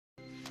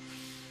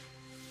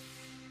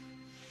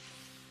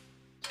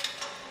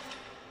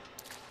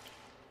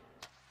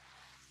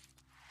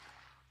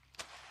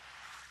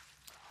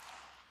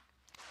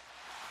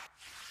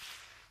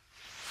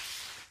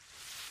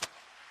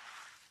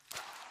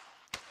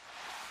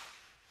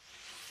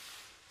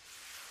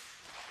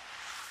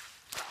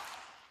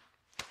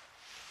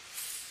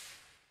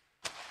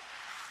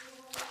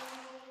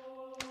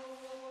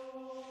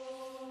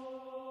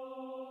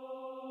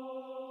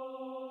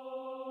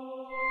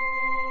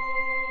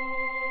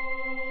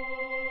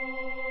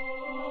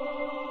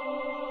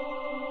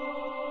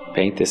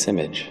Paint this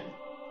image.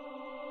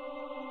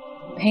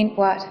 Paint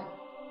what?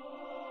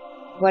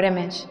 What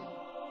image?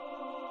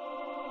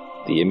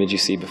 The image you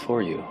see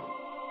before you.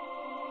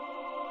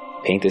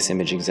 Paint this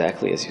image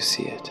exactly as you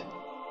see it.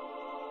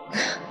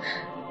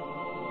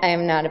 I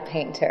am not a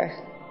painter.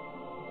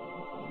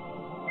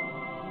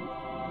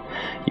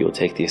 You will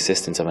take the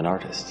assistance of an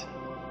artist.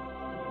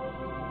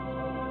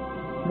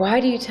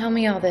 Why do you tell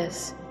me all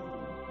this?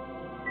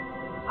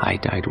 I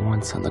died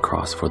once on the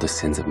cross for the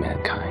sins of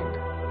mankind.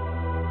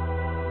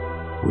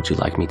 Would you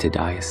like me to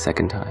die a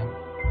second time?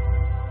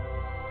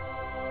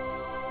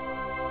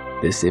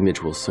 This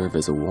image will serve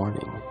as a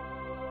warning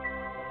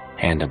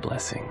and a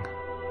blessing.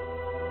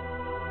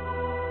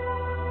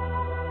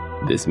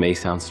 This may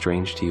sound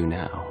strange to you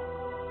now,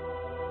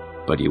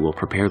 but you will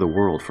prepare the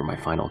world for my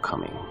final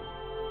coming.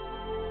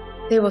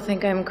 They will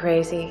think I'm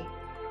crazy.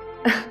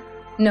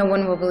 No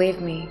one will believe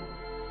me.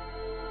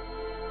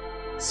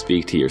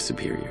 Speak to your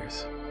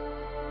superiors.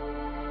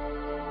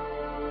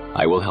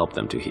 I will help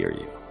them to hear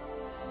you.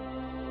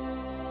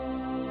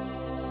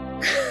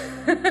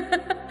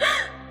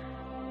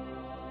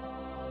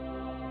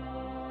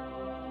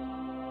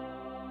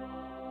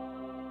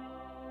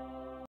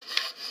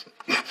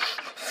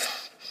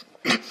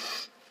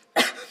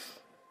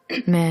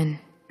 Men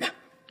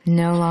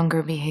no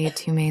longer behaved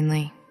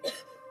humanely.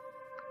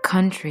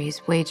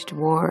 Countries waged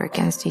war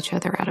against each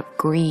other out of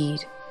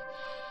greed.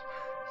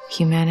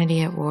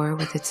 Humanity at war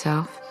with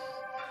itself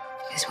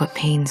is what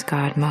pains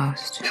God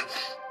most.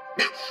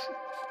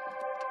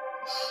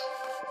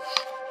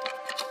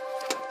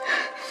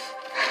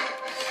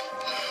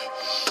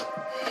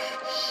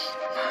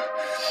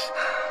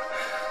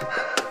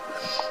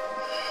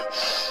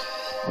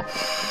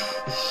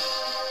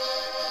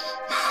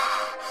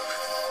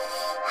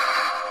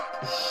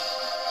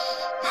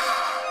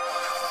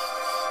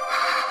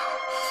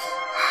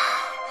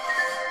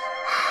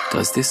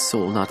 Does this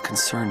soul not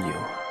concern you?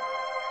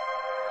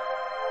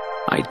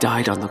 I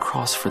died on the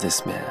cross for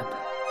this man.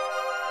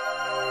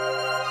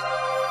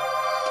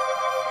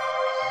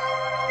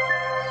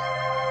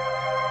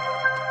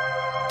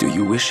 Do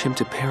you wish him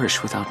to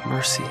perish without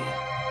mercy?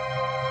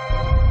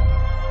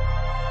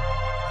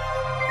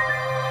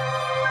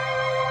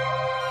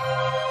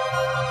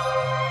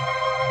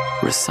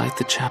 Recite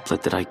the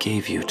chaplet that I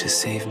gave you to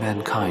save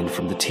mankind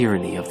from the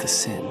tyranny of the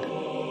sin.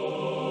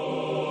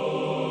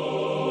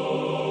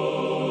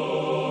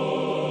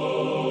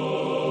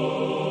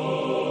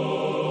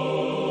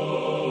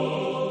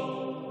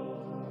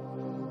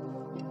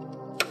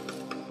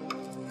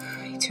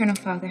 Eternal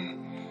Father,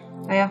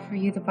 I offer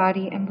you the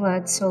body and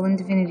blood, soul and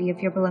divinity of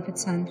your beloved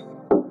Son.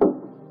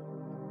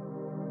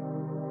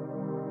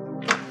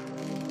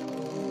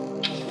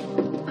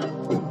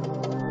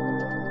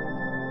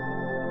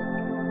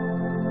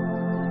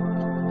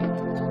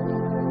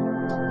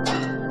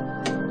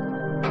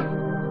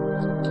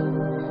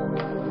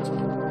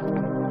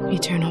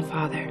 Eternal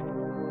Father,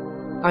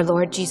 our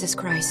Lord Jesus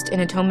Christ, in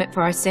atonement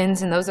for our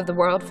sins and those of the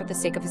world for the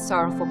sake of his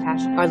sorrowful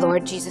passion. Our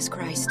Lord Jesus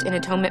Christ, in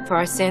atonement for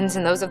our sins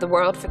and those of the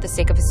world for the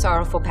sake of his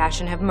sorrowful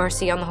passion, have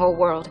mercy on the whole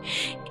world.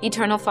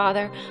 Eternal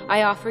Father,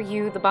 I offer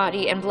you the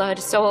body and blood,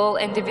 soul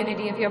and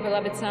divinity of your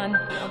beloved Son.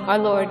 Our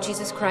Lord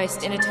Jesus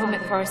Christ, in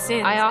atonement for our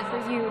sins, I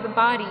offer you the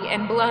body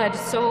and blood,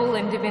 soul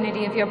and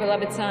divinity of your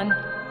beloved Son.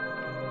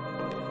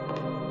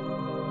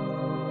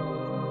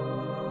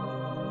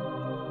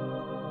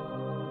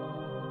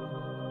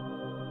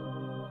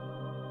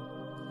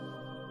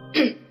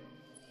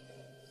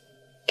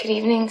 Good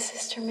evening,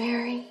 Sister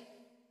Mary.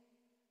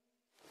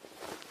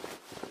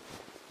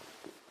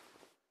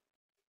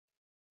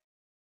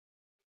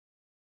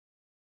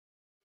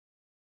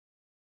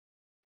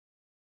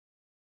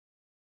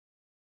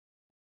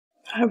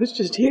 I was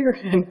just here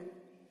and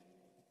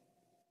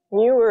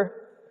you were...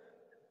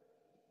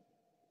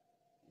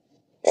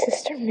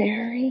 Sister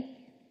Mary?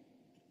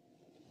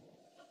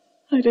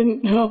 I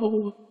didn't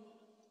know.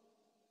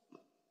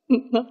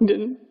 I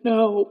didn't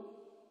know.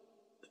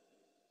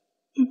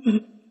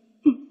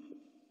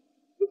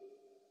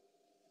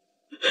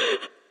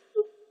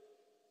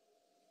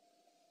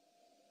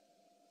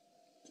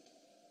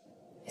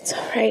 It's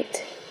all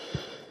right.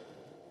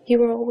 You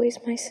were always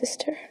my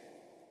sister.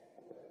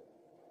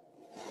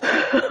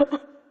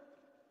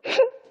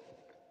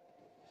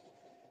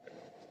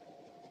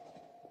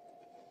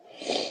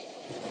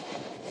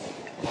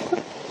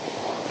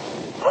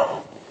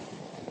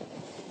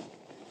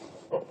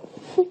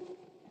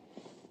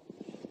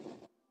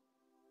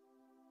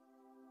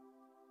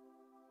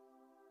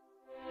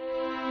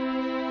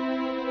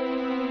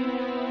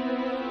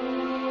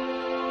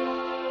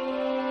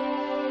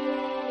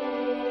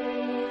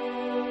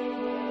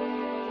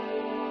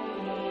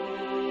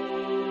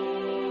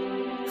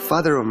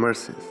 Father of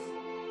mercies,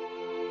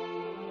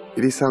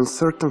 it is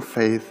uncertain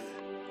faith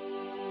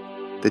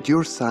that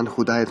your Son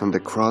who died on the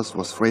cross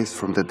was raised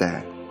from the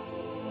dead.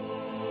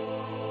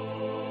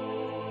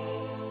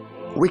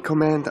 We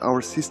commend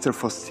our sister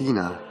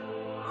Faustina,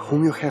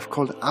 whom you have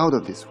called out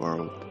of this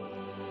world,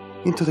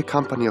 into the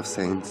company of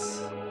saints,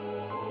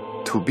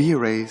 to be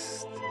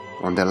raised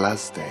on the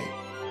last day.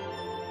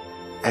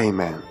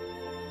 Amen.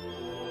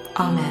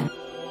 Amen.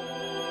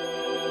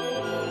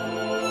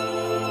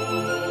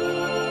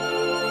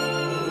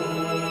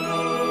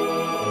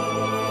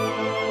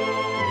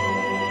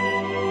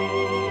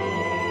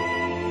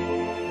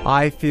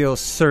 I feel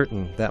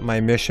certain that my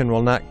mission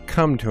will not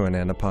come to an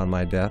end upon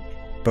my death,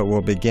 but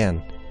will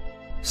begin,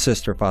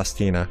 Sister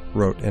Faustina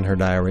wrote in her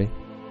diary.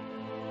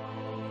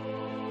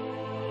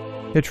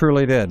 It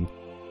truly did.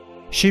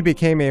 She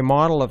became a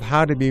model of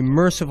how to be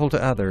merciful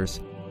to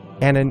others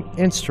and an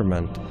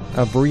instrument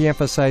of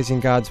re-emphasizing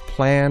God's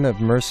plan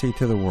of mercy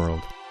to the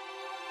world.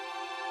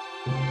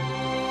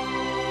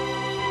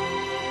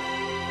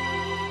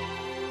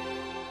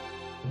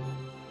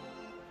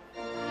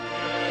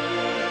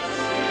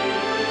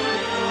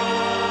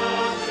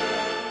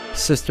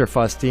 Sister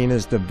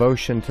Faustina's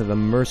devotion to the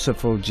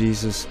merciful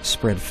Jesus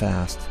spread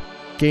fast,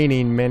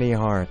 gaining many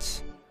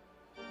hearts.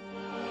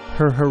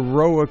 Her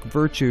heroic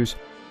virtues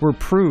were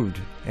proved,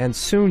 and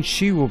soon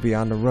she will be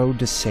on the road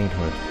to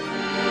sainthood.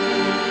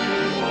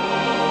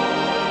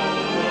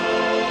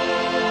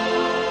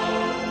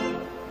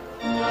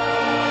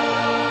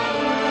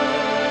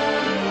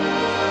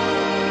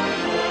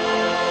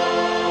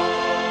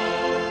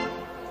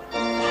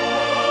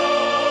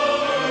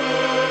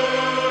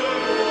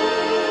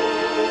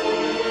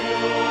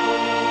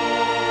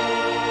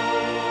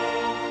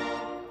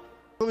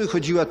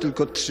 Chodziła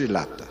tylko 3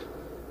 lata.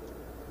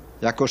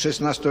 Jako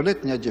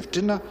 16-letnia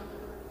dziewczyna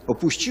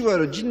opuściła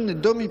rodzinny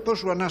dom I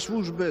poszła na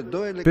służbę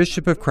do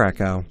Bishop of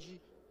Krakow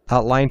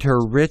outlined her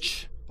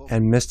rich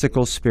and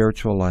mystical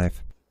spiritual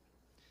life.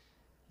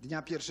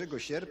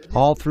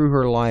 All through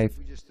her life,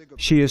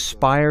 she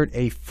aspired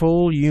a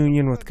full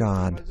union with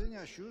God.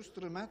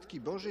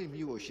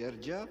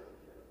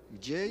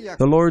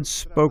 The Lord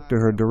spoke to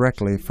her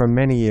directly for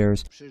many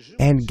years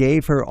and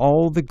gave her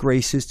all the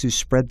graces to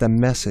spread the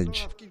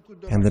message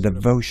and the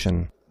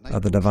devotion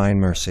of the divine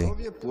mercy.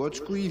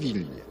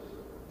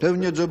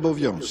 Pełniąc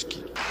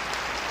obowiązki.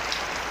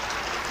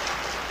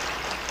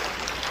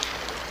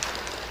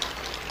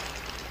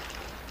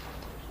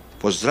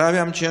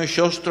 Pozdrawiam cię,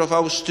 siostro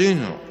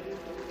Faustyno.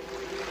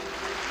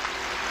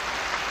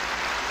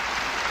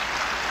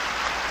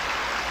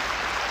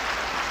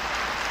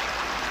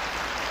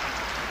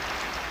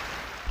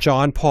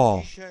 John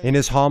Paul, in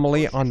his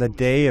homily on the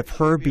day of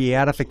her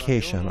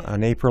beatification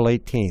on April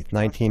 18,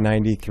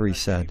 1993,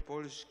 said,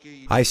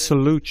 "I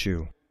salute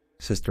you,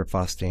 Sister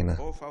Faustina.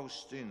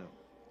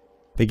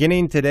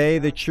 Beginning today,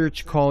 the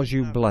Church calls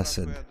you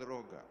blessed.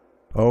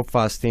 Oh,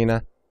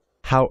 Faustina,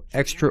 how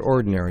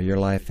extraordinary your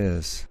life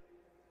is.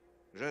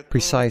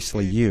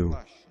 Precisely you,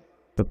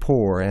 the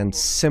poor and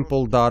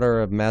simple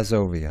daughter of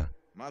Mazovia,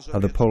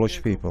 of the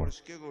Polish people,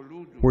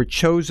 were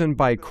chosen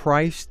by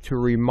Christ to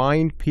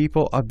remind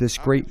people of this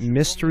great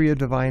mystery of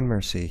divine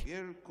mercy.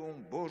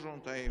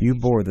 You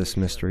bore this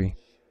mystery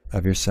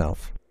of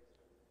yourself."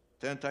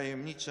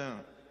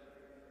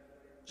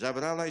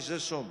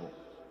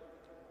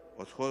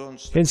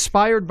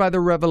 Inspired by the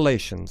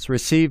revelations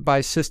received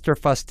by Sister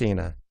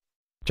Faustina,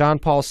 John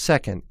Paul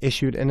II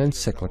issued an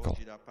encyclical,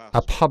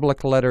 a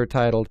public letter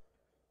titled,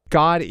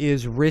 "God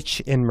is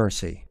Rich in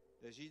Mercy,"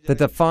 that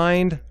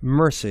defined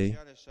mercy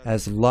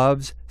as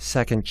love's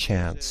second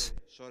chance.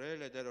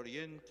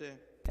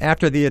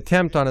 After the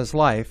attempt on his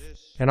life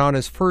and on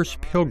his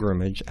first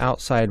pilgrimage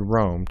outside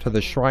Rome to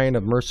the Shrine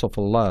of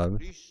Merciful Love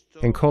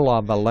in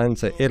Colla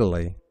Valenza,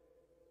 Italy,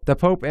 the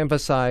Pope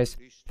emphasized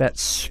that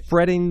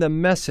spreading the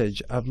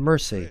message of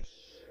mercy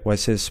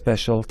was his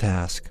special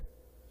task.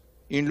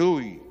 In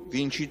lui,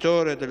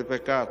 vincitore del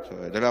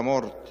peccato e della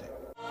morte.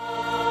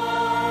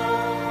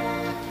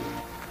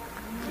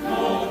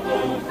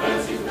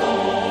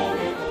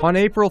 On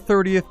April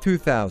 30th,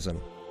 2000,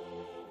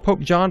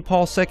 Pope John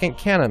Paul II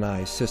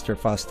canonized Sister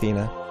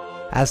Faustina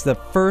as the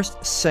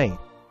first saint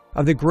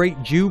of the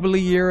great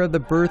Jubilee year of the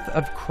birth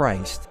of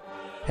Christ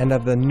and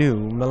of the new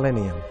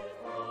millennium.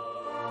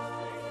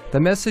 The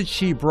message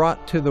she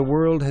brought to the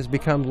world has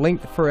become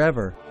linked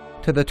forever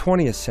to the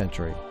 20th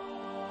century,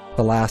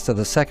 the last of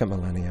the second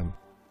millennium,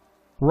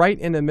 right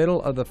in the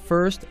middle of the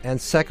First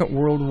and Second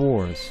World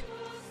Wars,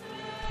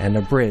 and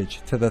a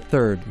bridge to the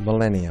third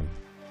millennium.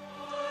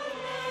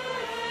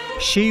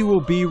 She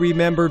will be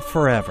remembered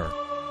forever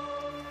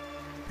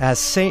as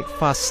Saint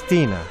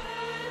Faustina,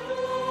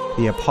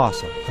 the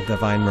Apostle of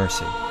Divine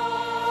Mercy.